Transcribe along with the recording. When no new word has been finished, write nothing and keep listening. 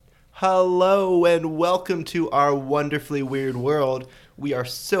Hello and welcome to our wonderfully weird world. We are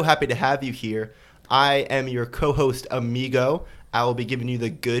so happy to have you here. I am your co-host, Amigo. I will be giving you the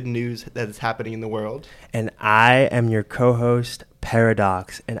good news that is happening in the world. And I am your co-host,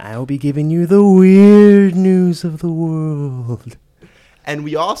 Paradox, and I will be giving you the weird news of the world. And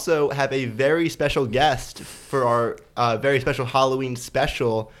we also have a very special guest for our very special Halloween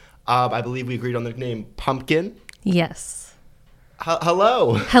special. I believe we agreed on the name Pumpkin. Yes.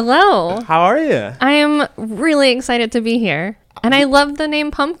 Hello. Hello. How are you? I am really excited to be here. And I love the name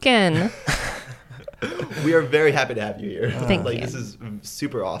Pumpkin. We are very happy to have you here. Thank you. This is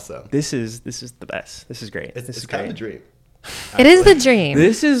super awesome. This is the best. This is great. It's this is kind great. of a dream. It is the dream.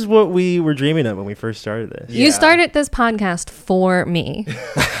 This is what we were dreaming of when we first started this. Yeah. You started this podcast for me.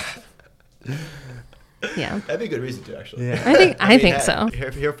 Yeah. That'd be a good reason to, actually. Yeah. I think so.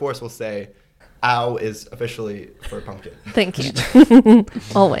 Here Force will say, "Ow" is officially for Pumpkin. Thank you.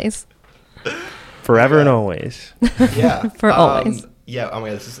 Always. Forever and always. Yeah. For always. Yeah. Oh my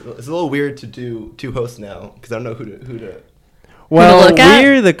God, it's a little weird to do two hosts now because I don't know who to. Well, look at?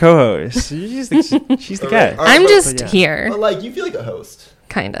 we're the co-hosts. She's the guest. All right, I'm but- just yeah. here. But like, you feel like a host.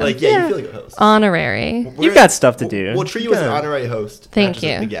 Kind of. Like, yeah, you feel like a host. Honorary. You've got stuff to do. We'll treat you as an Yeah. honorary host. Thank not just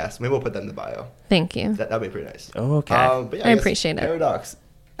as you. the guest. Maybe we'll put that in the bio. Thank you. That'd be pretty nice. Oh, okay. But yeah, I guess appreciate it. Paradox,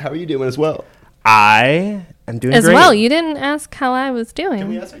 how are you doing as well? I am doing As great. well, you didn't ask how I was doing. Can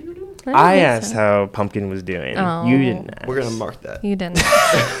we ask how you were doing? didn't I think asked so. how Pumpkin was doing. Oh. You didn't ask. We're gonna mark that. You didn't.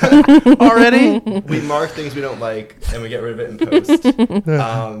 already? We mark things we don't like and we get rid of it in post.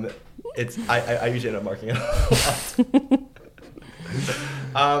 I usually end up marking it a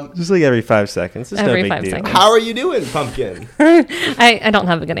lot. Just like every 5 seconds. It's no Every big 5 deal. seconds. How are you doing, Pumpkin? I don't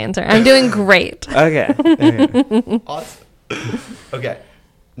have a good answer. I'm doing great. Okay. Okay. Awesome. Okay.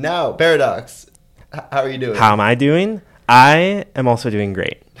 Now, Paradox, how are you doing? How am I doing? I am also doing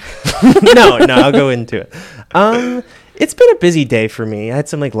great. no, I'll go into it. It's been a busy day for me. I had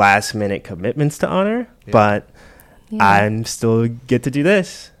some like last minute commitments to honor, Yeah. but Yeah. I'm still get to do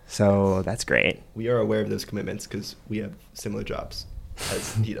this. So that's great. We are aware of those commitments because we have similar jobs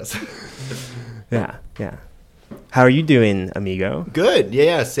as he does. Yeah. How are you doing, amigo? Good.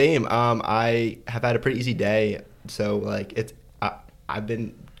 Yeah, same. I have had a pretty easy day, so like I've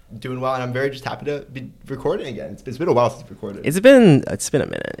been doing well, and I'm very just happy to be recording again. It's been a while since I've recorded. It's been a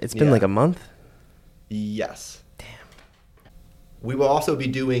minute. It's been Yeah. like a month. Yes. Damn. We will also be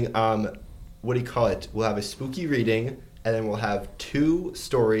doing what do you call it? We'll have a spooky reading, and then we'll have two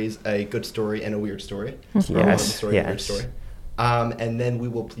stories: a good story and a weird story. Or one Yes, story and a weird yes. story. And then we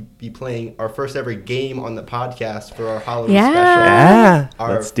will be playing our first ever game on the podcast for our Halloween Yeah. special. Yeah,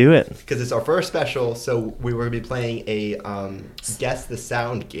 Our- let's do it. Because it's our first special, so we were going to be playing a guess the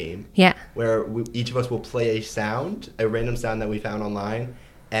sound game. Yeah. Where each of us will play a sound, a random sound that we found online,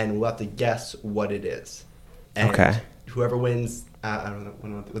 and we'll have to guess what it is. And Okay. whoever wins, I don't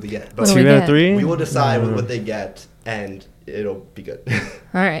know what they get, but What do we 2 out get? of 3? we will decide what they get, and it'll be good.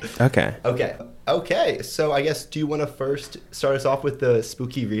 All right. Okay. Okay. So I guess, do you want to first start us off with the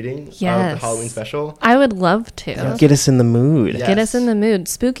spooky reading of the Yes. Halloween special? I would love to. Get us in the mood. Yeah. Get us in the mood.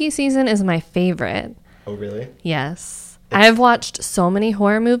 Spooky season is my favorite. Oh, really? Yes. I have watched so many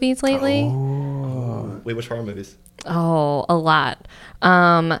horror movies lately. Wait, which horror movies? Oh, a lot.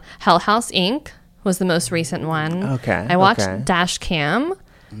 Hell House Inc. was the most recent one. Okay, I watched okay. Dash Cam.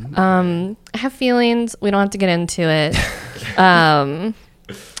 I have feelings. We don't have to get into it.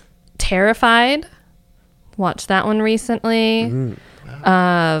 Terrified. Watched that one recently.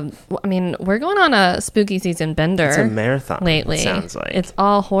 I mean, we're going on a spooky season bender. It's a marathon. lately. It sounds like. It's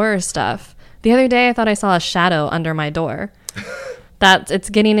all horror stuff. The other day, I thought I saw a shadow under my door. It's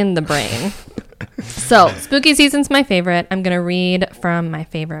getting in the brain. So, spooky season's my favorite. I'm going to read from my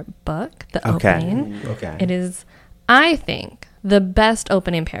favorite book, the opening. Okay. It is, I think, the best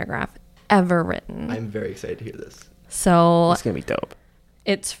opening paragraph ever written. I'm very excited to hear this. So, It's gonna be dope.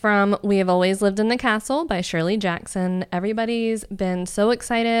 it's from We Have Always Lived in the Castle by Shirley Jackson. Everybody's been so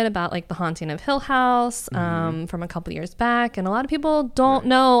excited about like The Haunting of Hill House from a couple years back. And a lot of people don't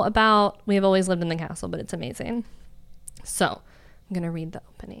know about We Have Always Lived in the Castle, but it's amazing. So I'm going to read the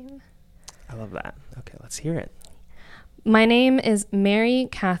opening. I love that. Okay, let's hear it. My name is Mary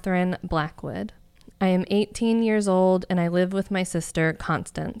Catherine Blackwood. I am 18 years old and I live with my sister,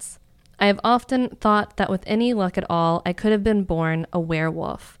 Constance. I have often thought that with any luck at all, I could have been born a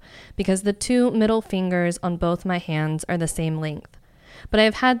werewolf because the two middle fingers on both my hands are the same length. But I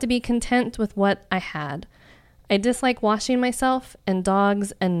have had to be content with what I had. I dislike washing myself and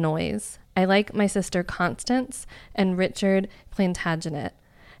dogs and noise. I like my sister Constance and Richard Plantagenet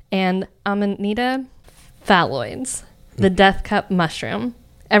and Amanita phalloides, the death cup mushroom,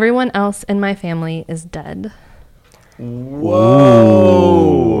 Everyone else in my family is dead.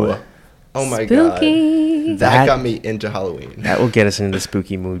 Whoa. Oh my Spooky. God. That got me into Halloween. That will get us into the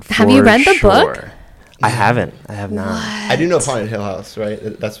spooky mood for Have you read the book? sure. I haven't. I have not. I do know Haunted Hill House, right?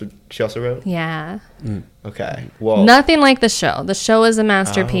 That's what she also wrote? Yeah. Okay. Well, Nothing like the show. The show is a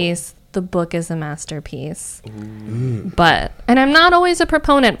masterpiece. The book is a masterpiece. But, and I'm not always a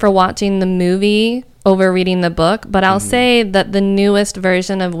proponent for watching the movie over reading the book, but I'll say that the newest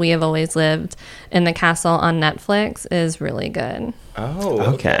version of We Have Always Lived in the Castle on Netflix is really good.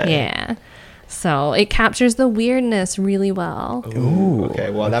 Oh, Okay. Yeah. So it captures the weirdness really well. Ooh.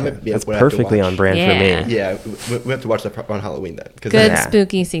 Okay. Well, that might be That's what I have to perfectly watch. on brand Yeah. for me. Yeah, we have to watch that on Halloween then. Good Yeah.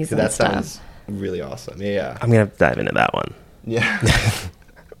 spooky season That stuff. sounds really awesome. Yeah. I'm going to dive into that one. Yeah.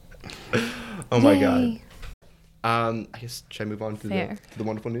 Oh my Yay. God. I guess should I move on to Fair. the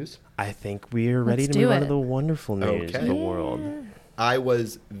wonderful news? I think we are ready Let's to do move on to it. the wonderful news Okay. of the world. I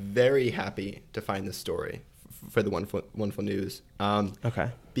was very happy to find this story for the wonderful news. Okay.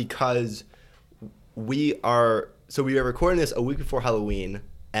 Because we are recording this a week before Halloween,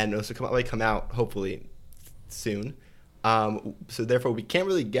 and it'll come out hopefully soon. So therefore, we can't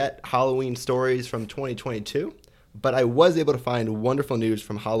really get Halloween stories from 2022, but I was able to find wonderful news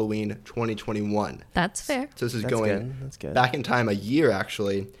from Halloween 2021. That's fair. So this is That's going good. That's good. back in time a year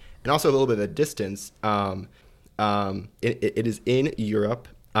actually, and also a little bit of a distance. It is in Europe.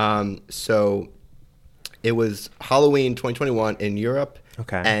 So it was Halloween 2021 in Europe.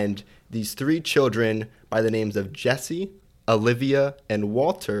 Okay. And these three children by the names of Jesse, Olivia, and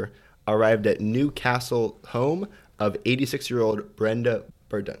Walter arrived at Newcastle home of 86-year-old Brenda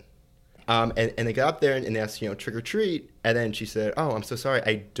Burden. And they got up there and they asked, trick or treat. And then she said, "Oh, I'm so sorry.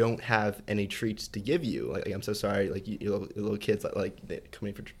 I don't have any treats to give you. Like I'm so sorry. Like you little kids like they come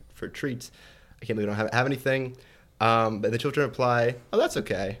in for treats. I can't believe I don't have anything." But the children reply, "Oh, that's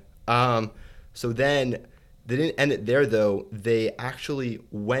okay." So then they didn't end it there though. They actually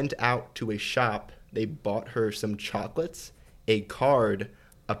went out to a shop. They bought her some chocolates, a card,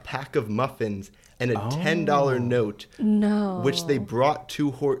 a pack of muffins, and a $10 note, No. which they brought to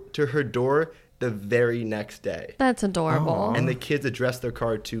her door the very next day. That's adorable. And the kids addressed their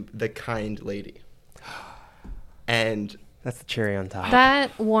card to the kind lady. And That's the cherry on top.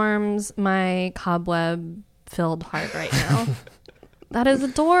 That warms my cobweb-filled heart right now. That is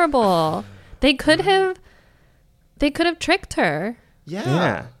adorable. They could have tricked her,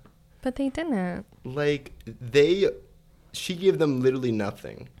 Yeah. but they didn't. like she gave them literally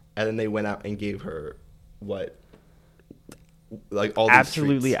nothing, and then they went out and gave her all these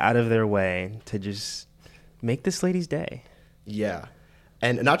Absolutely treats. out of their way to just make this lady's day. Yeah,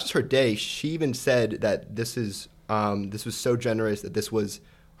 and not just her day. She even said that this was so generous that this was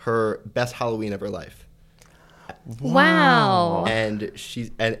her best Halloween of her life. Wow. And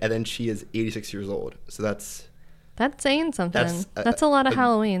then she is 86 years old. So that's saying something. That's a lot of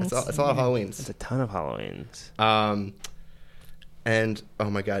Halloweens. That's a lot of Halloweens. It's a ton of Halloweens. And oh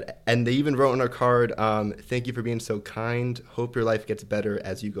my God. And they even wrote on her card, "Thank you for being so kind. Hope your life gets better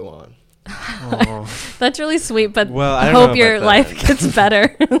as you go on." That's really sweet, but Well, I I don't know hope your about life that. gets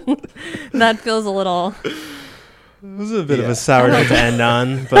better. That feels a little... It was a bit of Yeah. a sour note to end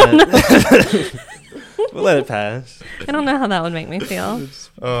on, but we'll let it pass. I don't know how that would make me feel.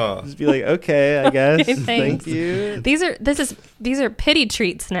 Just be like, okay, I guess. Okay, Thank thanks. you. These are pity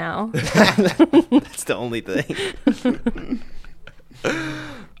treats now. That's the only thing.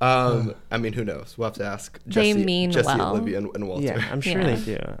 I mean, who knows? We'll have to ask They Jesse, mean Jesse well. Olivia, and Walter. Yeah, I'm sure Yeah. they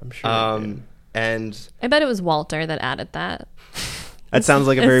do. I'm sure they do. And I bet it was Walter that added that. That sounds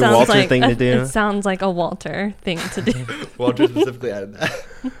like a It very sounds Walter like thing to do. It sounds like a Walter thing to do. Walter specifically added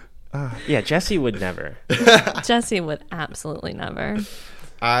that. Yeah, Jesse would never. Jesse would absolutely never.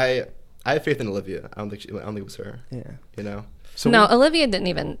 I have faith in Olivia. I don't think it was her. Yeah. You know. So No, Olivia didn't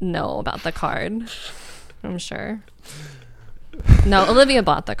even know about the card. I'm sure. No, Olivia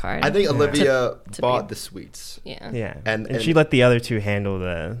bought the card. I think Olivia To bought be- the sweets. Yeah. Yeah, And- and she let the other two handle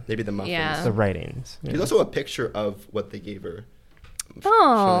Maybe the muffins. Yeah. the writings. Yeah. There's also a picture of what they gave her.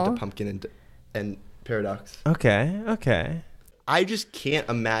 Oh. Showing the pumpkin and paradox. Okay. I just can't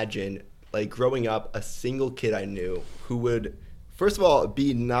imagine, like, growing up, a single kid I knew who would, first of all,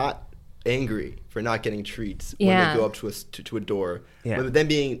 be not angry for not getting treats when Yeah. they go up to a door. Yeah. But then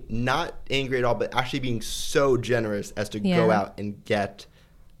being not angry at all, but actually being so generous as to go Yeah. out and get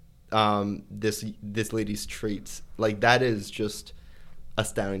this lady's treats. Like, that is just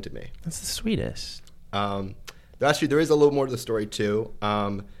astounding to me. That's the sweetest. Actually, there is a little more to the story too.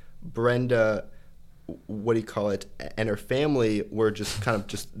 Brenda what do you call it? And her family were just kind of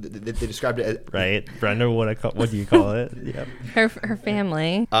they described it as Right, Brenda. What do you call it? Yep. Her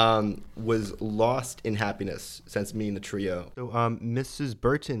family. Was lost in happiness since meeting the trio. So Mrs.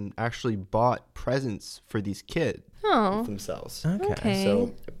 Burton actually bought presents for these kids themselves. Okay.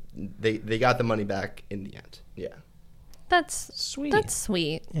 So they got the money back in the end. Yeah. That's Sweet. That's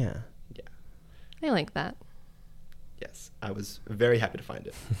sweet. Yeah. Yeah. I like that. Yes. I was very happy to find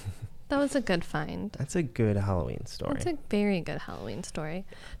it. That was a good find. That's a good Halloween story. That's a very good Halloween story.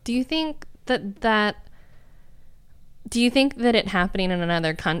 Do you think that it happening in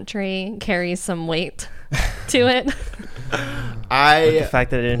another country carries some weight to it? The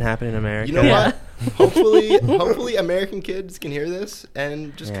fact that it didn't happen in America. You know what? Hopefully American kids can hear this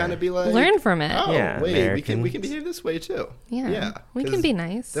and just kind of be like, learn from it. Oh, Yeah, wait, we can behave this way too. Yeah. We can be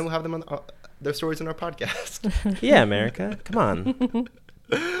nice. Then we'll have them on their stories in our podcast. Yeah, America. Come on.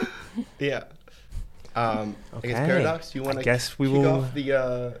 Yeah. I guess Paradox. You want to? Guess we kick will off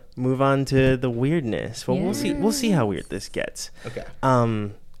the. Move on to the weirdness. Well, we'll see. We'll see how weird this gets. Okay.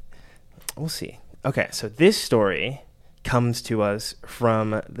 We'll see. Okay, so this story comes to us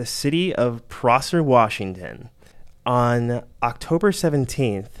from the city of Prosser, Washington. On October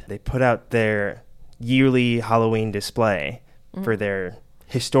 17th, they put out their yearly Halloween display for their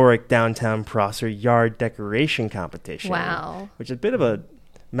historic downtown Prosser yard decoration competition. Wow. Which is a bit of a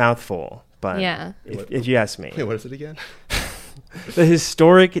mouthful, but if you ask me. Wait, what is it again? The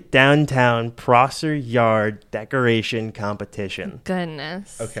historic downtown Prosser yard decoration competition.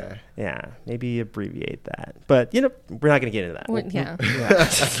 Goodness. Okay. Yeah, maybe abbreviate that. But, we're not going to get into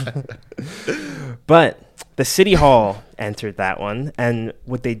that. But the city hall entered that one, and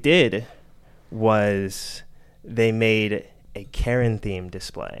what they did was they made a Karen-themed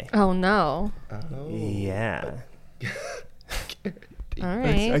display. Oh, no. Oh. Yeah. All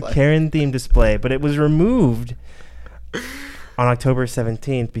right. A Karen-themed display, but it was removed on October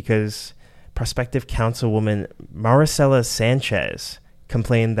 17th because prospective councilwoman Maricela Sanchez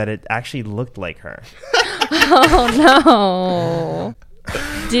complained that it actually looked like her. Oh, no.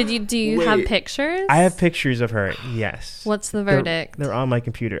 Do you have pictures? I have pictures of her, yes. What's the verdict? They're on my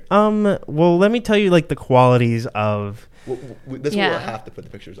computer. Well, let me tell you, the qualities of... This one we'll have to put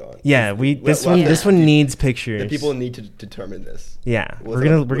the pictures on. Yeah, this one needs pictures. The people need to determine this. Yeah, we're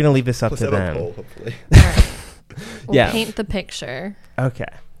gonna leave this up to them. Poll, hopefully. All right. We'll paint the picture. Okay.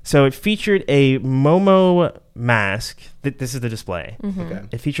 So it featured a Momo mask. This is the display. Mm-hmm. Okay.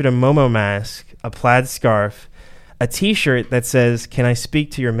 It featured a Momo mask, a plaid scarf, a T-shirt that says, "Can I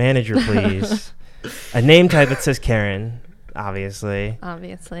speak to your manager, please?" A name tag that says Karen, obviously.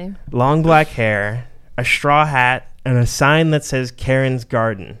 Long black hair, a straw hat, and a sign that says Karen's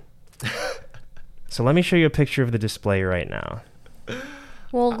Garden. So let me show you a picture of the display right now.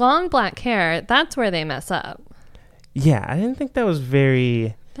 Well, long black hair, that's where they mess up. Yeah, I didn't think that was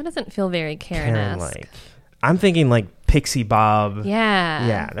very... That doesn't feel very Karen-esque. Karen-like. I'm thinking Pixie Bob. Yeah.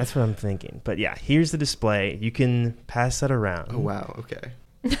 Yeah, that's what I'm thinking. But yeah, here's the display. You can pass that around. Oh, wow. Okay.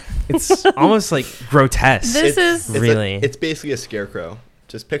 It's almost grotesque. It's basically a scarecrow.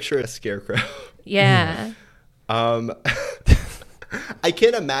 Just picture a scarecrow. Yeah. I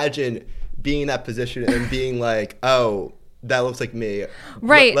can't imagine being in that position and being like, oh, that looks like me.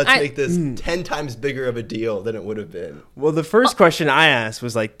 Right. Let's make this 10 times bigger of a deal than it would have been. Well, the first question I asked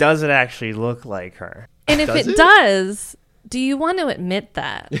was does it actually look like her? And if it does, do you want to admit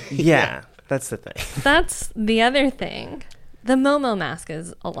that? Yeah, that's the thing. That's the other thing. The Momo mask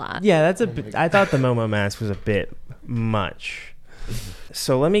is a lot. Yeah, that's a bit. I thought the Momo mask was a bit much.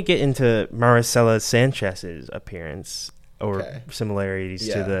 So let me get into Maricela Sanchez's appearance or similarities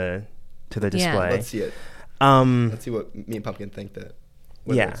to the display. Yeah. Let's see it. Let's see what me and Pumpkin think that.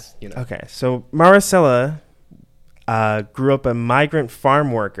 Okay. So Maricela grew up a migrant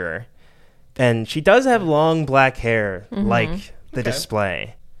farm worker, and she does have long black hair like the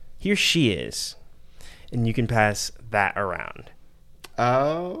display. Here she is, and you can pass that around.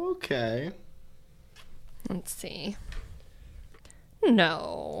 Oh, okay. Let's see.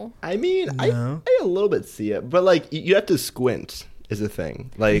 No. I mean, no. I a little bit see it, but you have to squint is the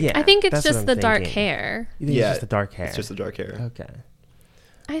thing. I think it's just the dark hair. You think it's just the dark hair? It's just the dark hair. Okay.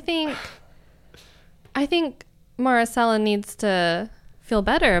 I think Maricela needs to feel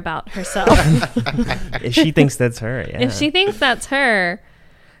better about herself. If she thinks that's her, yeah. If she thinks that's her,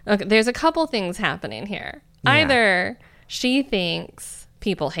 okay, there's a couple things happening here. Yeah. Either she thinks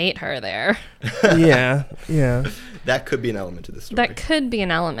people hate her there. Yeah. That could be an element to the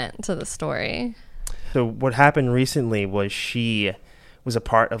story. So what happened recently was she was a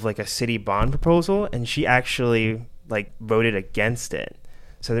part of a city bond proposal, and she actually voted against it.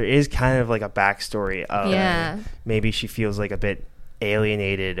 So there is kind of like a backstory of maybe she feels like a bit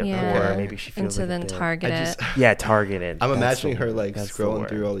alienated or maybe she feels and so then targeted. Targeted. I'm imagining her like scrolling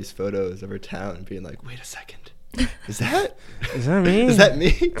through all these photos of her town and being like, wait a second. Is that me? Is that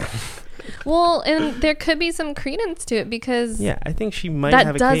me? Well, and there could be some credence to it because I think she might have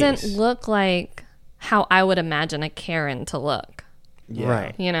a case. That doesn't look like how I would imagine a Karen to look. Yeah.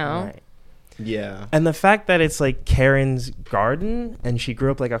 Right. You know? Right. Yeah. And the fact that it's like Karen's garden and she grew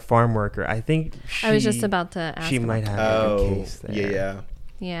up like a farm worker, I think I was just about to ask. She might have a good case there.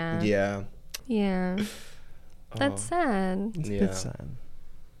 Yeah. That's sad. It's a bit sad.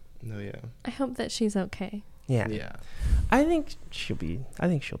 No, yeah. I hope that she's okay. Yeah. I think she'll be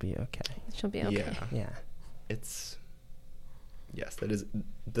okay. She'll be okay. Yeah. That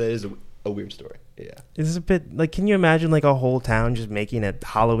is a weird story. Yeah. This is a bit like, can you imagine like a whole town just making a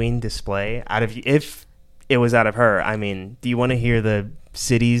Halloween display out of, if it was out of her? I mean, do you want to hear the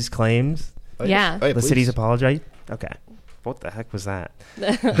city's claims? The city's apology? Okay. What the heck was that?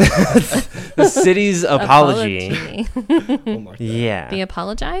 The city's apology. Yeah. The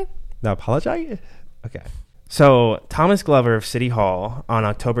apology? The apology? Okay. So Thomas Glover of City Hall on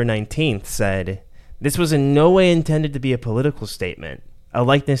October 19th said, "This was in no way intended to be a political statement, a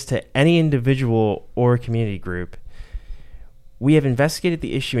likeness to any individual or community group. We have investigated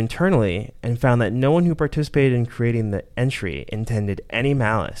the issue internally and found that no one who participated in creating the entry intended any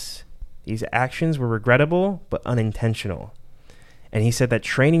malice. These actions were regrettable but unintentional." And he said that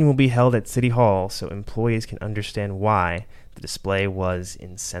training will be held at City Hall so employees can understand why the display was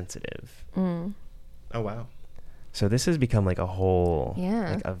insensitive. Mm. Oh, wow. So this has become like a whole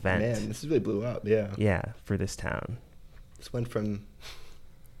like, event. Man, this really blew up. Yeah. Yeah, for this town. This went from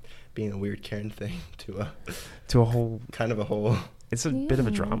being a weird Karen thing to a whole kind of a whole. It's a bit of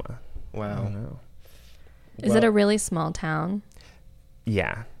a drama. Wow. I don't know. Is it a really small town?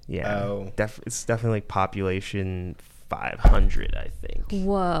 Yeah. Oh. It's definitely like population 500, I think.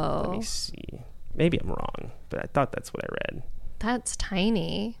 Whoa. Let me see. Maybe I'm wrong, but I thought that's what I read. That's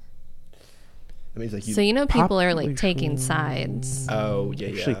tiny. That means like so people are like taking sides. Oh, yeah.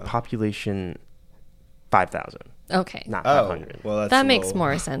 Actually, population 5,000. Okay. Not 500. Well, that makes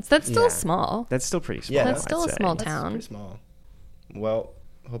more sense. That's still small. That's still pretty small. Yeah, that's still a small town. That's pretty small. Well,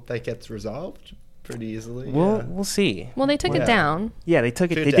 hope that gets resolved pretty easily. We'll see. Well, they took it down. Yeah, they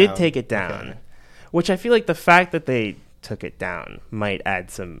took it. They did take it down, okay. Which I feel like the fact that they took it down might add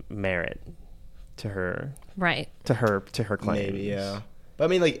some merit to her. Right. To her claims. Maybe, yeah. But I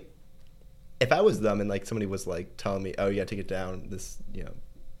mean, like, if I was them and like somebody was like telling me, "Oh, you gotta take it down," this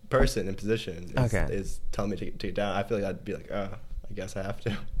person in position is telling me to take it down, I feel like I'd be like, "Oh, I guess I have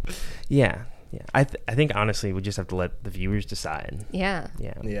to." Yeah. I think honestly, we just have to let the viewers decide. Yeah.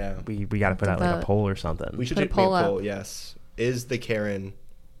 We got to put out like a poll or something. We should do a poll. Yes, is the Karen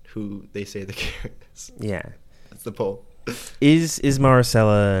who they say the Karen is? Yeah, that's the poll. Is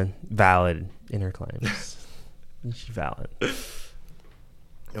Marcella valid in her claims? Is she valid?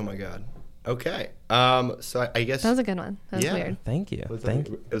 Oh my God. Okay. So I guess that was a good one. That was weird. Thank you. Thank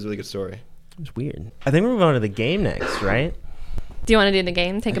you. It was a really good story. It was weird. I think we're moving on to the game next, right? Do you want to do the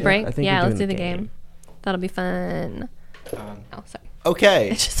game? Take a break? Yeah, let's do the game. That'll be fun. Sorry.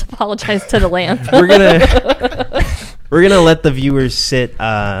 Okay. I just apologize to the lamp. We're gonna let the viewers sit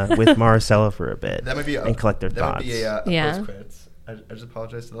with Marcella for a bit. That might be and collect their thoughts. That might be post credits. I just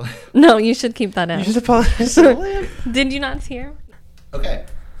apologize to the lamp. No, you should keep that in. You just apologize to the lamp. Did you not hear? Okay.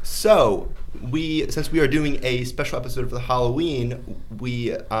 So since we are doing a special episode for the Halloween,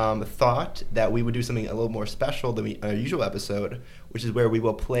 we thought that we would do something a little more special than our usual episode, which is where we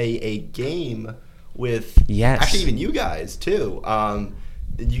will play a game with actually even you guys too.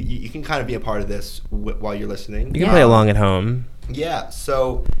 You can kind of be a part of this while you're listening. You can play along at home. Yeah.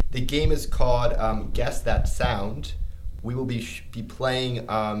 So the game is called Guess That Sound. We will be playing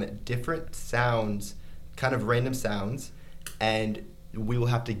different sounds, kind of random sounds, and we will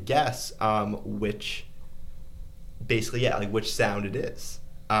have to guess which sound it is.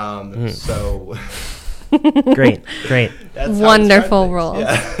 So great. That's wonderful rules.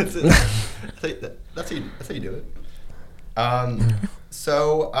 Yeah, that's how you do it.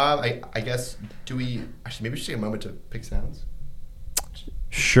 So I guess maybe we should take a moment to pick sounds.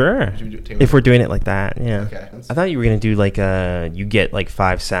 Sure. If we're doing it like that, yeah. Okay. I thought you were gonna do like you get like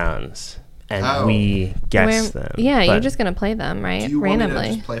 5 sounds. And we guess them. Yeah, you're just going to play them, right? Do you randomly. Want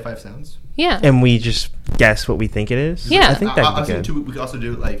me to just play 5 sounds? Yeah. And we just guess what we think it is? Yeah. I think that'd be good. We could also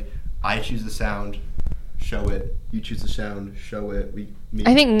do like, I choose the sound, show it. You choose the sound, show it.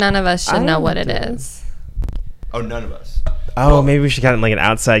 I think none of us should know what it is. Oh, none of us. Oh, maybe we should get like an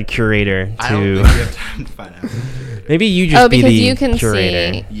outside curator to... I don't think we have time to find out. curator. Maybe you just be because the you can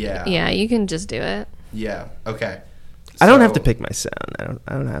curator. see. Yeah. Yeah, you can just do it. Yeah. Okay. I don't have to pick my sound.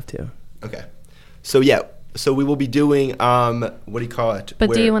 I don't have to. Okay. So yeah. So we will be doing what do you call it?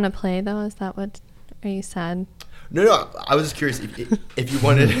 But do you want to play though? Is that what? Are you sad? No. I was just curious if you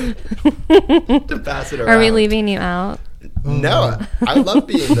wanted to pass it around. Are we leaving you out? No, I love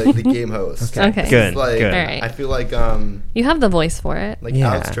being the game host. Okay. Good. Like, Good. All right. I feel like You have the voice for it. like Yeah.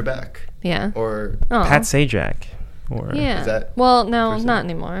 Alex Trebek Yeah. or Oh. Pat Sajak. Or Yeah. Is that Well, no, person? not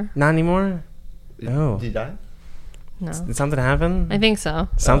anymore. Not anymore? Oh. Did he die? No. Did something happen? I think so.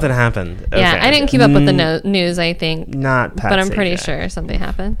 Something happened. Yeah, Okay. I didn't keep up with the news, I think. Not Pat But I'm pretty Sajak. sure something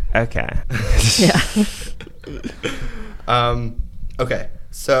happened. Okay. Yeah. Okay.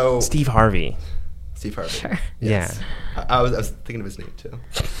 So Steve Harvey. Steve Harvey. Sure. Yes. I was thinking of his name too.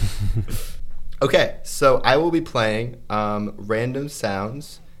 Okay, so I will be playing random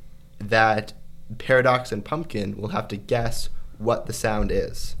sounds that Paradox and Pumpkin will have to guess what the sound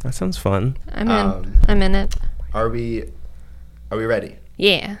is. That sounds fun. I'm in. I'm in it. Are we ready?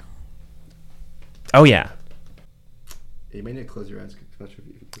 Yeah. Oh, yeah. You may need to close your eyes. 'Cause I'm not sure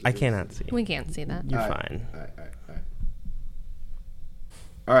if you I cannot see. We can't see that. You're All right. fine.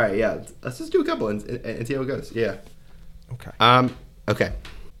 All right, yeah. Let's just do a couple and see how it goes. Yeah. Okay. Okay.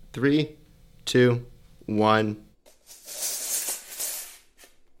 3, 2, 1.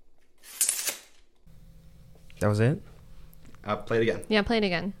 That was it? Play it again. Yeah, play it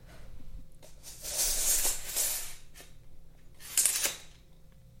again.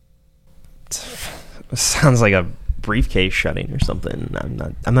 Sounds like a briefcase shutting or something.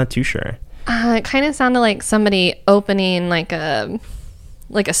 I'm not too sure. It kind of sounded like somebody opening like a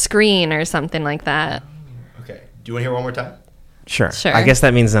screen or something like that. Okay. Do you want to hear it one more time? Sure. Sure. I guess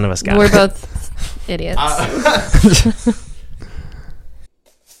that means none of us got We're it. both idiots.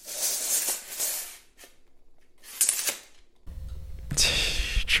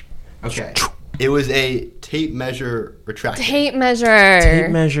 Okay. It was a tape measure retractor. Tape measure.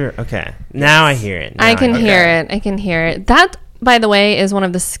 Tape measure. Okay. Now I hear it. Now I can hear Okay. it. I can hear it. That, by the way, is one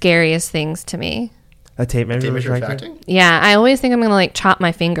of the scariest things to me. A tape measure Tape measure retractor? retracting? Yeah, I always think I'm gonna like chop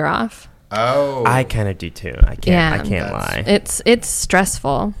my finger off. Oh. I kind of do too. I can't That's- lie. It's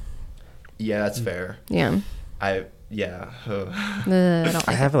stressful. Yeah, that's fair. Yeah. Yeah. Ugh, I don't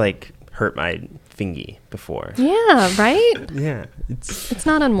I like have like hurt my fingy before. it. Yeah, right? Yeah. It's It's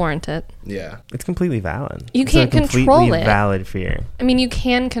not unwarranted. Yeah. completely valid. You It's can't a completely control it. valid fear. I mean, you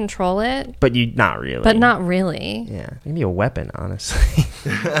can control it, But not really. but not really. Yeah. Maybe a weapon, honestly.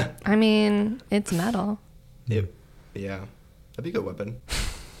 I mean, it's metal. Yeah. That'd be a good weapon.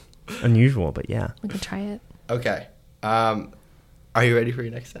 Unusual, but yeah. We could try it. Okay. Are you ready for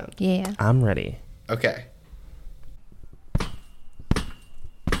your next sound? Yeah. I'm ready. Okay.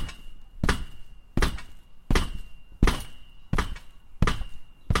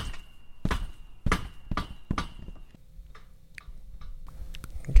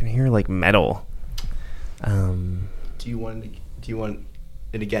 I can hear like metal. Do you want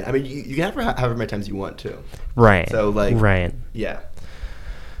it again? I mean, you can have it however many times you want to. Right. So, like- right. Yeah.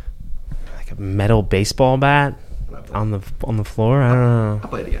 Like a metal baseball bat on the floor. I don't know. I'll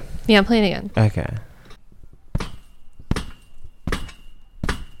play it again. Yeah, play it again. Okay.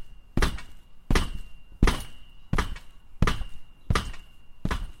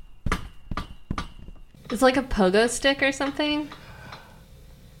 It's like a pogo stick or something.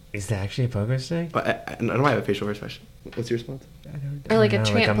 Is that actually a pogo stick? I don't have a facial expression. What's your response? Or like a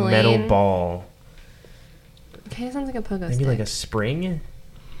Like a metal trampoline. ball. Okay, it sounds like a pogo Maybe stick. like a spring.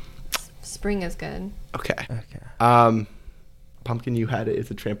 Spring is good. Okay. Okay. Pumpkin, you had it. It's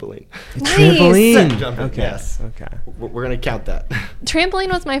a trampoline. Nice. Trampoline. Jumping, Okay. yes. Okay. We're gonna count that. Trampoline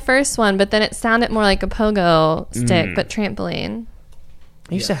was my first one, but then it sounded more like a pogo stick, Mm. but trampoline.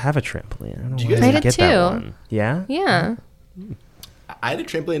 I used to have a trampoline. I don't know Do you why guys- I I didn't did get that too. one. Yeah. Yeah. I had a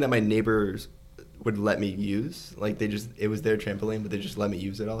trampoline that my neighbors would let me use. Like it was their trampoline, but they just let me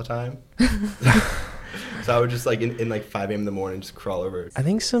use it all the time. So I would just like in like 5 a.m. in the morning just crawl over it. I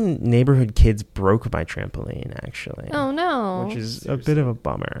think some neighborhood kids broke my trampoline actually. Oh no. Which is Seriously? a bit of a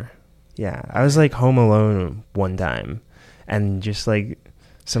bummer. Yeah, I was like home alone one time, and just like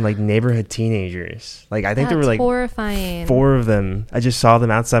some like neighborhood teenagers. Like I think there were like horrifying. 4 of them. I just saw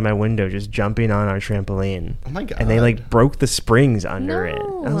them outside my window just jumping on our trampoline, Oh my god! and they like broke the springs under it.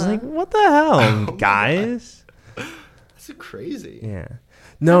 I was No. like, "What the hell, Oh my guys?" That's so crazy. Yeah.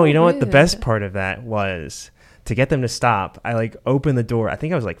 No, How you know what? The rude. best part of that was to get them to stop. I like opened the door. I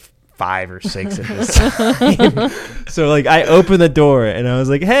think I was like 5 or 6 at this time. So like I opened the door and I was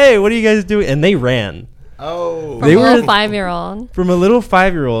like, "Hey, what are you guys doing?" And they ran. Oh. From a little 5-year-old. From a little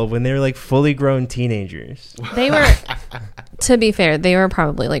 5-year-old when they were like fully grown teenagers. They were, to be fair, they were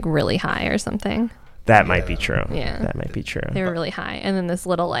probably like really high or something. That might be true. Yeah. That might be true. They were really high. And then this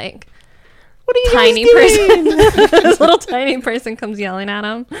little like, what are you tiny person, this little tiny person comes yelling at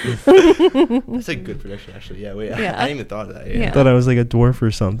him. That's a good prediction, actually. Yeah, wait. I hadn't even thought of that. Yeah. I thought I was like a dwarf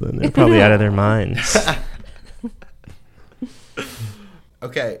or something. They're probably out of their minds.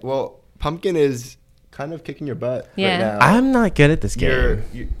 Okay, well, Pumpkin is kind of kicking your butt right now. I'm not good at this game.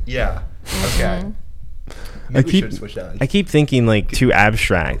 Yeah. Okay. Maybe we should switch that. I keep thinking like too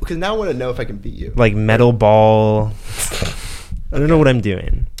abstract. Because now I want to know if I can beat you. Like metal ball. I don't know what I'm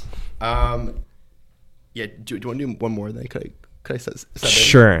doing. Yeah. Do you want to do one more? Then could I set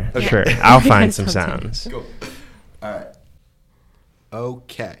Sure. Okay. Sure. I'll find some sounds. Cool. All right.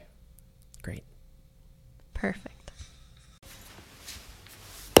 Okay. Great. Perfect.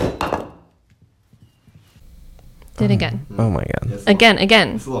 Do it again. Oh my god. Yes, Again.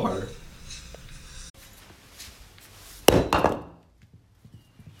 It's a little harder.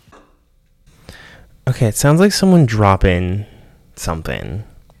 Okay, it sounds like someone dropping something.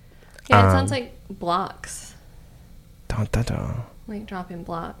 Yeah, it sounds like blocks. Dun, dun, dun. Like dropping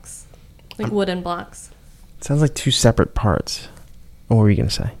blocks. Like wooden blocks. It sounds like two separate parts. What were you gonna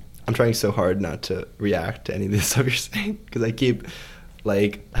say? I'm trying so hard not to react to any of this stuff you're saying because I keep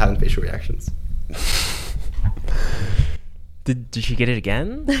like having facial reactions. Did she get it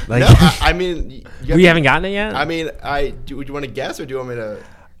again? Like, No, I mean, we haven't gotten it yet. I mean, do you want to guess or do you want me to?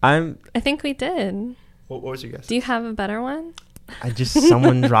 I think we did. What was your guess? Do you have a better one? I just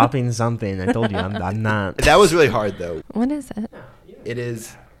someone dropping something. I told you I'm not. That was really hard though. What is it? It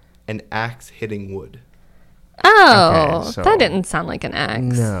is an axe hitting wood. Oh, Okay, so- that didn't sound like an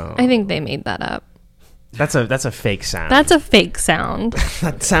axe. No. I think they made that up. That's a fake sound. That's a fake sound.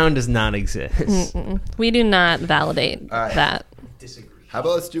 That sound does not exist. Mm-mm. We do not validate right. that. Disagree. How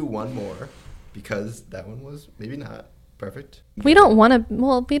about let's do one more because that one was maybe not perfect. We don't want to.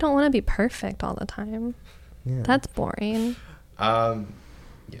 Well, we don't want to be perfect all the time. Yeah. That's boring. Yeah.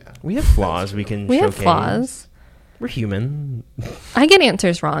 We have flaws we can We have showcase. flaws. We're human. I get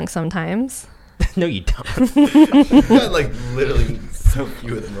answers wrong sometimes. No, you don't. You got like literally so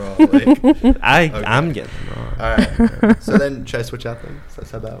few of them wrong. Like, I'm getting them wrong. all right. So then, should I switch out then? So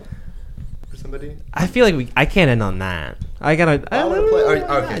that's about for somebody. I feel like I can't end on that. I gotta. I want to play.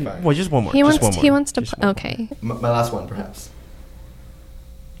 Okay, fine. Well, just one more. He just wants. one more. He wants to. Just one more. Okay. My last one, perhaps.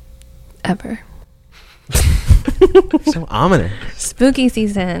 Ever. So ominous. Spooky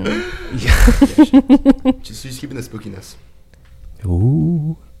season. Just keeping the spookiness.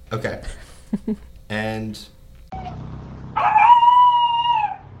 Ooh. Okay. And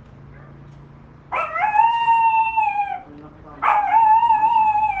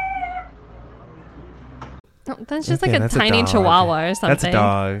Oh, that's just Okay, like a that's tiny dog. chihuahua or something. That's a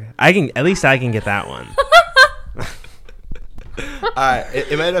dog. At least I can get that one.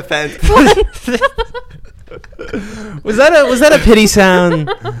 in my defense, Was that a pity sound?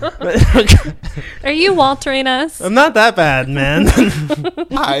 Are you Waltering us? I'm not that bad, man.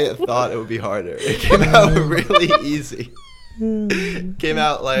 I thought it would be harder. It came out really easy. Came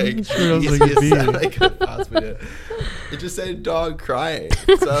out like Sure, I was like, easiest "Beat sound it." I could possibly do. It just said dog crying.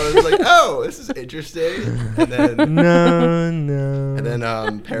 So I was like, oh, this is interesting. And then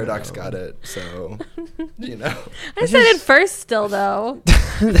No. Paradox got it. So, you know. I said it first still, though.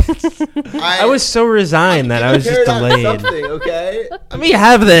 I was so resigned that I was just Paradox delayed. something, okay? Let me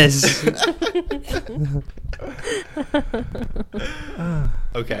have this.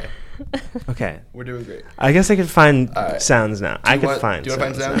 Okay. Okay. We're doing great. I guess I could find All right. sounds now. Do you want to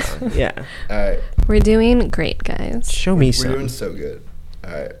find sounds? now. Yeah. All right. We're doing great, guys. Show me We're some. doing so good.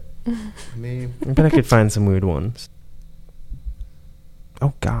 All right. Me. I bet I could find some weird ones.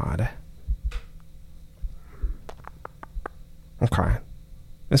 Oh, God. Okay.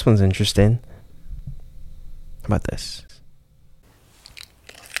 This one's interesting. How about this?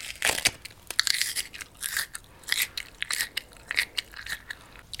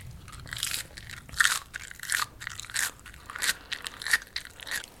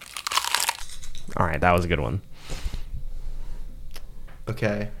 All right, that was a good one.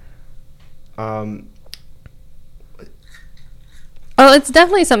 Okay. Oh, it's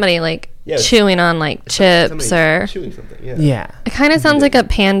definitely somebody like chewing on like chips somebody or. chewing something. Yeah. Yeah, It kind of sounds like a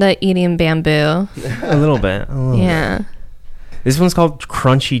panda eating bamboo. a little bit. Yeah. This one's called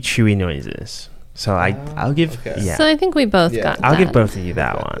crunchy, chewy noises. So I'll give okay. yeah. So I think we both got that. I'll give both of you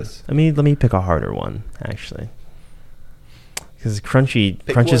that Got one. this. Let me pick a harder one actually, because crunch is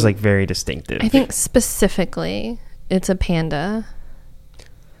one. like very distinctive. I think specifically it's a panda.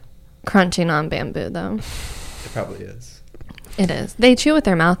 crunching on bamboo, though. It probably is. It is. They chew with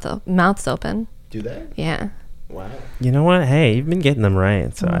their mouths open. Do they? Yeah. Wow. You know what? Hey, you've been getting them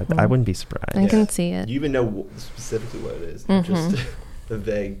right, so I wouldn't be surprised. I can see it. You even know specifically what it is, not just a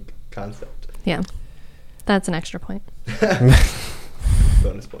vague concept. Yeah. That's an extra point.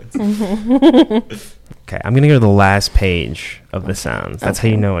 Bonus points. Okay, I'm gonna go to the last page of the sounds. That's how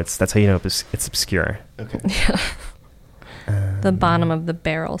you know it's obscure. Okay. Yeah. The bottom of the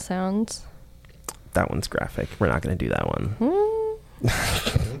barrel sounds. That one's graphic. We're not gonna do that one.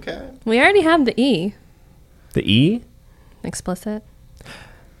 Okay. We already have the E. The E? Explicit.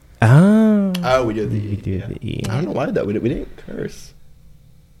 Oh, we do the E. We do the E. I don't know why though. We didn't curse,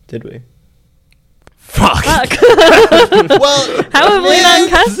 did we? Fuck. Well, how have we not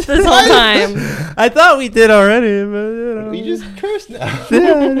cussed this whole time? I thought we did already, but we just cursed now.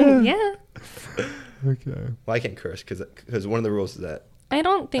 Yeah. Okay. Well, I can't curse because one of the rules is that. I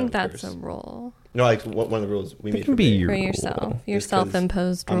don't think that's curse. a rule. No, like one of the rules we made can be For rule. yourself. Your is 'cause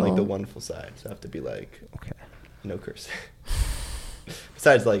self-imposed rule. I'm like the wonderful side, so I have to be like, Okay. no curse.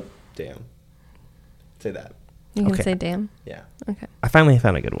 Besides, like, damn. Say that. You can Okay. say damn. Yeah. Okay. I finally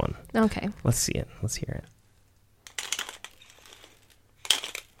found a good one. Okay. Let's see it. Let's hear it.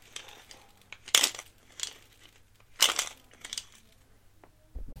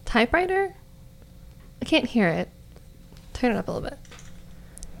 Typewriter? I can't hear it. Turn it up a little bit.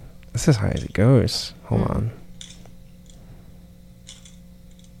 This is high as it goes. Hold on.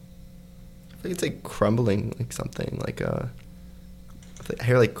 I think it's like crumbling, like something, like a. I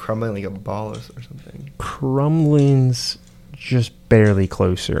hear like crumbling, like a ball or something. Crumbling's just barely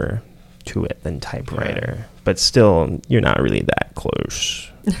closer to it than typewriter, Yeah. but still, you're not really that close.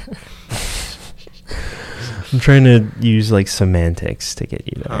 I'm trying to use like semantics to get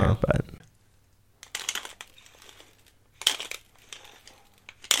you there, but.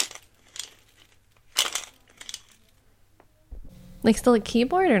 Like still a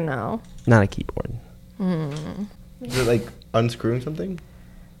keyboard or no? Not a keyboard. Is it like unscrewing something?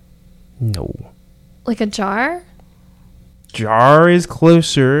 No. Like a jar? Jar is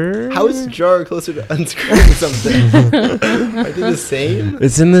closer. How is jar closer to unscrewing something? Are they the same?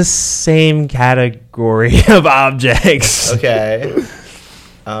 It's in the same category of objects. Okay.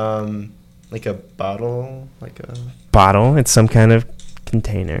 Like a bottle, like a Bottle. It's some kind of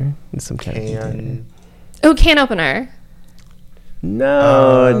container. It's some kind of container. can. Oh, can opener.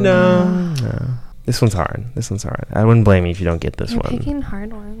 No. This one's hard. I wouldn't blame you if you don't get this You're one. picking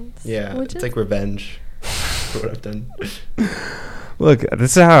hard ones. Yeah, Which it's is like revenge for what I've done. Look,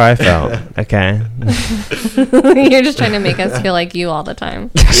 this is how I felt. Okay. You're just trying to make us feel like you all the time.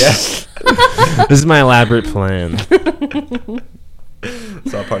 Yeah. This is my elaborate plan.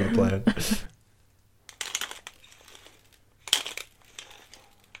 It's all part of the plan.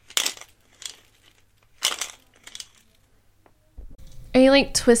 Are you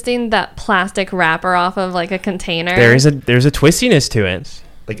like twisting that plastic wrapper off of like a container? There's a twistiness to it.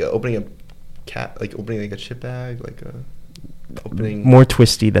 Like opening a opening like a chip bag, like a opening More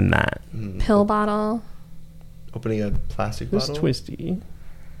twisty than that. pill bottle. opening a plastic It's bottle. twisty.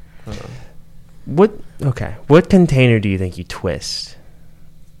 Uh, What container do you think you twist?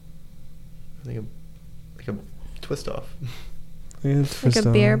 like a twist off. Like a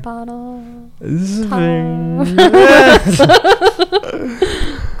beer bottle. This is I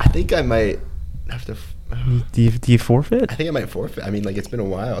think I might have to. do you forfeit? I think I might forfeit. I mean, like it's been a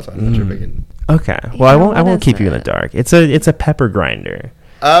while, so I'm not sure if I can. Okay. Well, Yeah, I what won't is keep you in the it? dark. It's a pepper grinder.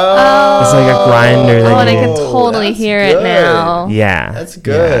 Oh, It's like a grinder that Oh, and I you- can totally that's hear it good. now. Yeah. That's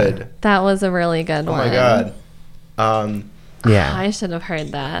good. Yeah. That was a really good Oh one. my god. Yeah. I should have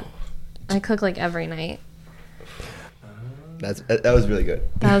heard that. I cook like every night. that was really good.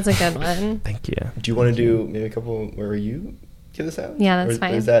 That was a good one. Thank you. Do you want to do maybe a couple where you give this out? Yeah, that's Or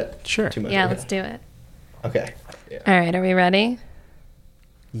fine. Is that Sure. too much? Yeah, Okay. let's do it. Okay. Yeah. All right, are we ready?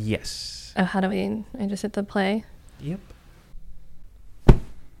 Yes. Oh, how do we? I just hit the play. Yep.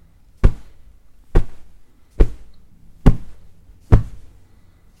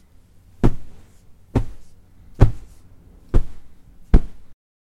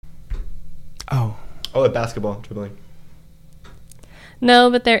 Oh, a basketball dribbling. No,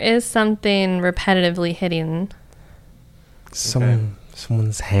 but there is something repetitively hitting.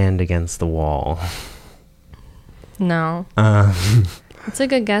 Someone's hand against the wall. No. It's a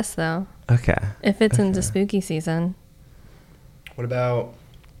good guess, though. Okay. If it's into spooky season. What about?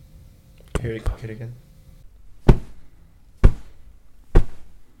 Hear it again.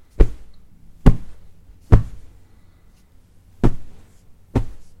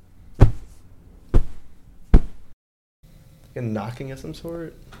 Like a knocking of some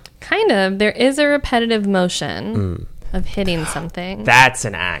sort. Kind of. There is a repetitive motion of hitting something. That's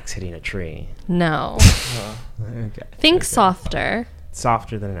an axe hitting a tree. No. Okay. Think softer.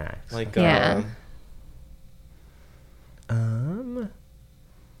 Softer than an axe. Like, Yeah.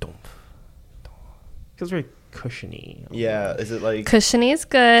 Feels very cushiony. Yeah, is it like Cushiony is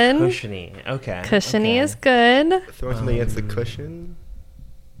good. Cushiony. Okay. Cushiony okay. is good. throwing something against the cushion?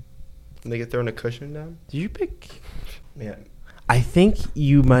 And they get thrown a cushion down? Did you pick? Yeah. I think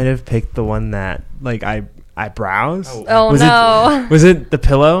you might have picked the one that like eyebrows. Oh, no. Was it the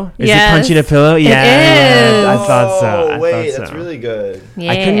pillow? Is Yes. it punching a pillow? It Yeah. is. I thought so. Oh, wait, thought that's so. really good.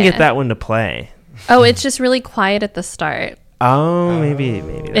 Yeah. I couldn't get that one to play. Oh, it's just really quiet at the start. Oh, maybe.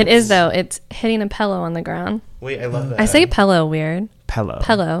 It is, though. It's hitting a pillow on the ground. Wait, I love that. I say pillow weird. Pillow.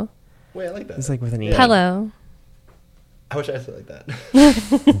 Pillow. Wait, I like that. It's like with an E. Yeah. Pillow. I wish I said it like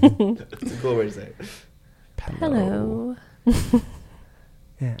that. It's a cool way to say it. Pillow.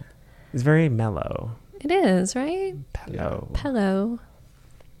 Yeah. It's very mellow. It is, right? Pillow. Pillow.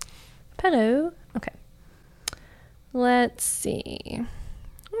 Pillow. Okay. Let's see.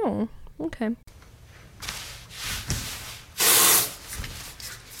 Oh, okay.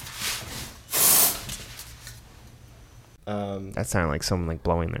 That sounded like someone like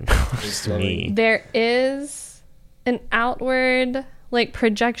blowing their nose to me. There is an outward like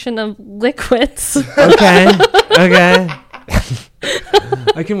projection of liquids. Okay.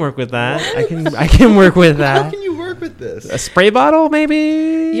 I can work with that. I can work with How that. can you work with this? A spray bottle,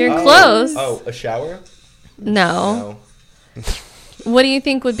 maybe? You're close. Oh, a shower? No. What do you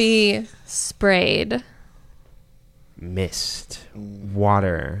think would be sprayed? Mist.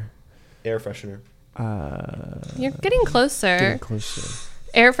 Water. Air freshener. You're getting closer. Getting closer.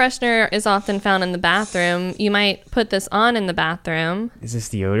 Air freshener is often found in the bathroom. You might put this on in the bathroom. Is this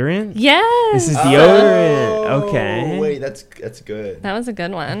deodorant? Yes. This is deodorant. Oh, Okay. Wait, that's good. That was a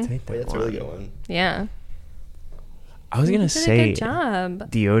good one. Take that Wait, that's a one. really good one. Yeah. I was gonna You did a say good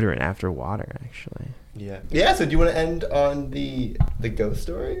job. deodorant after water, actually. Yeah. Yeah. So, do you want to end on the ghost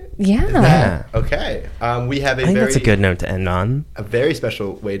story? Yeah. Yeah. Okay. We have I think that's a good note to end on. a very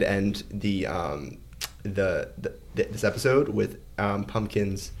special way to end this episode with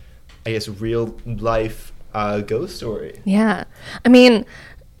Pumpkin's, I guess, real life ghost story. Yeah. I mean,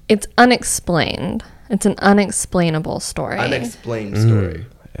 it's unexplained. It's an unexplainable story. Unexplained story.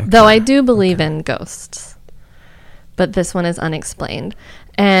 Though I do believe in ghosts. But this one is unexplained.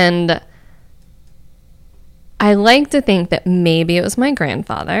 And I like to think that maybe it was my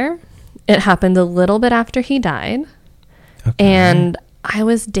grandfather. It happened a little bit after he died. Okay. And I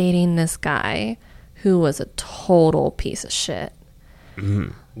was dating this guy who was a total piece of shit.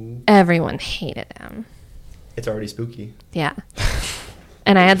 Everyone hated him. It's already spooky. Yeah.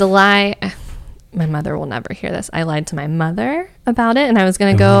 And I had to lie. My mother will never hear this. I lied to my mother about it, and I was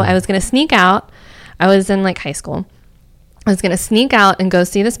going to I was going to sneak out. I was in like high school. I was going to sneak out and go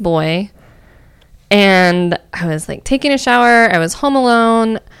see this boy. And I was like taking a shower. I was home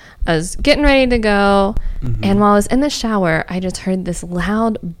alone. I was getting ready to go. And while I was in the shower, I just heard this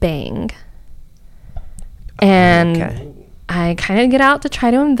loud bang. And Okay. I kind of get out to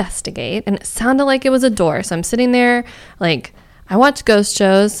try to investigate, and it sounded like it was a door. So I'm sitting there, like, I watch ghost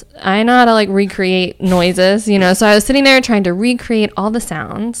shows. I know how to, like, recreate noises, you know. So I was sitting there trying to recreate all the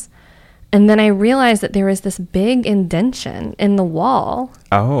sounds. And then I realized that there was this big indention in the wall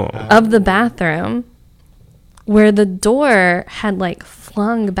Oh. of the bathroom where the door had, like,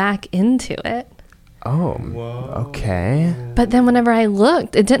 flung back into it. Oh. Whoa. Okay. But then whenever I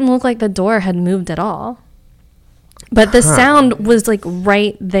looked, it didn't look like the door had moved at all. But the sound was like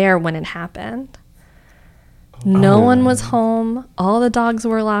right there when it happened. No one was home. All the dogs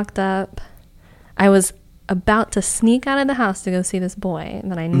were locked up. I was about to sneak out of the house to go see this boy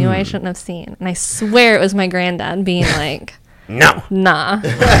that I knew I shouldn't have seen. And I swear it was my granddad being like, No. nah,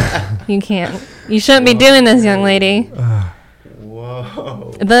 you can't. You shouldn't be doing this, young lady.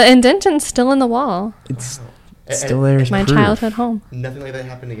 Whoa. The indention's still in the wall. It's still there. as My proof. childhood home. Nothing like that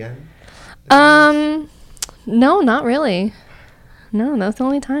happened again? No, not really. No, that was the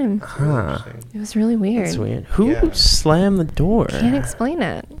only time. Huh. It was really weird. That's weird. Who Yeah. slammed the door? Can't explain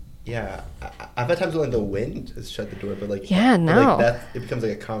it. Yeah. I've had times when like, the wind has shut the door, but like Yeah, but, no. like, it becomes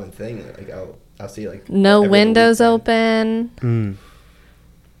like a common thing. Like I'll see like No every other windows weekend. open, Mm.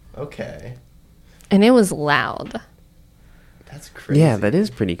 Okay. and it was loud. That's crazy. Yeah, that is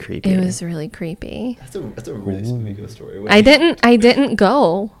pretty creepy. It was really creepy. That's a really spooky ghost story. Wait, I didn't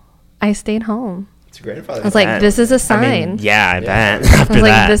go. I stayed home. It's your grandfather. I was like, this is a sign. I mean, yeah, I Yeah. bet. I After was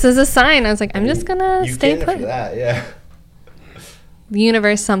like, that. this is a sign. I was like, I'm just gonna you stay can put. after that, yeah. The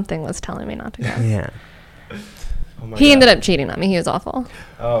universe, something was telling me not to go. Yeah. He ended up cheating on me. He was awful.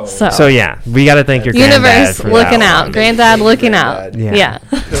 Oh. So yeah, we got to thank your universe granddad for looking out. Granddad looking out. Yeah.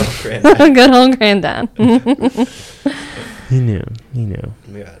 Good old granddad. Good old granddad. He knew.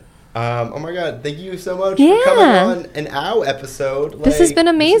 Oh my god! Thank you so much for coming on an OWWW episode. This has been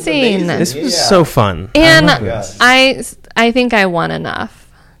amazing. This was so fun. And I think I won enough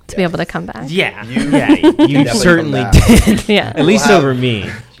to be able to come back. Yeah. You certainly did. Yeah. At least over me.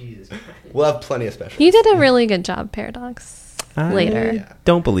 We'll have plenty of specials. You did a really good job, Paradox. Later.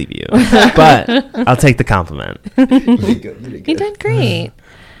 Don't believe you, but I'll take the compliment. You did good. You did great.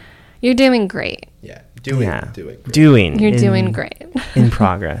 You're doing great. Yeah. Doing. You're doing great. In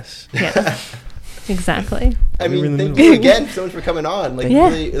progress. Yeah. Exactly. I mean, thank you again so much for coming on.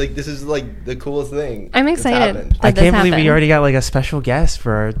 Really, this is the coolest thing. I'm excited. I can't believe we already got a special guest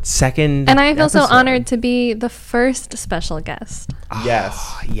for our second. And I feel so honored to be the first special guest.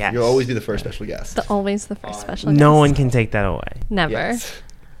 Yes. Yes. You'll always be the first special guest. Always the first special guest. No one can take that away. Never. Yes.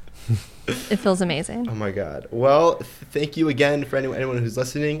 It feels amazing. Oh my god. Well, thank you again for anyone who's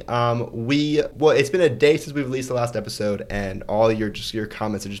listening. It's been a day since we released the last episode, and all your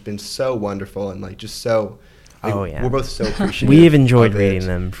comments have just been so wonderful and just so. We're both so appreciative. We've enjoyed reading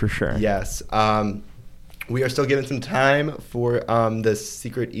them for sure. Yes. We are still giving some time for the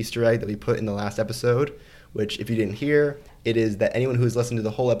secret Easter egg that we put in the last episode, which, if you didn't hear, it is that anyone who has listened to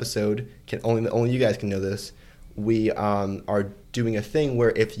the whole episode only you guys can know this. We are doing a thing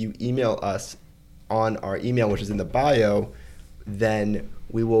where if you email us on our email, which is in the bio, then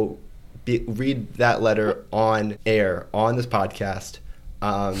we will read that letter on air on this podcast,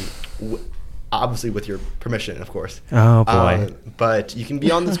 obviously with your permission, of course. Oh boy! But you can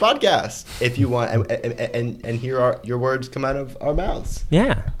be on this podcast if you want, and hear your words come out of our mouths.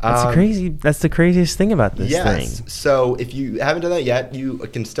 Yeah, that's crazy. That's the craziest thing about this thing. So if you haven't done that yet, you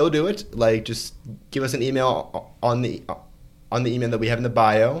can still do it. Just give us an email on the email that we have in the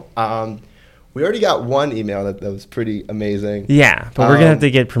bio. We already got one email that was pretty amazing. Yeah, but we're gonna have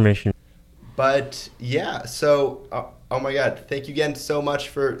to get permission. But yeah, so oh my god, thank you again so much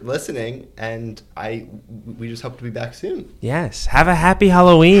for listening, and we just hope to be back soon. Yes, have a happy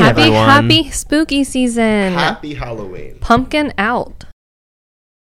Halloween, everyone. Happy spooky season. Happy Halloween. Pumpkin out.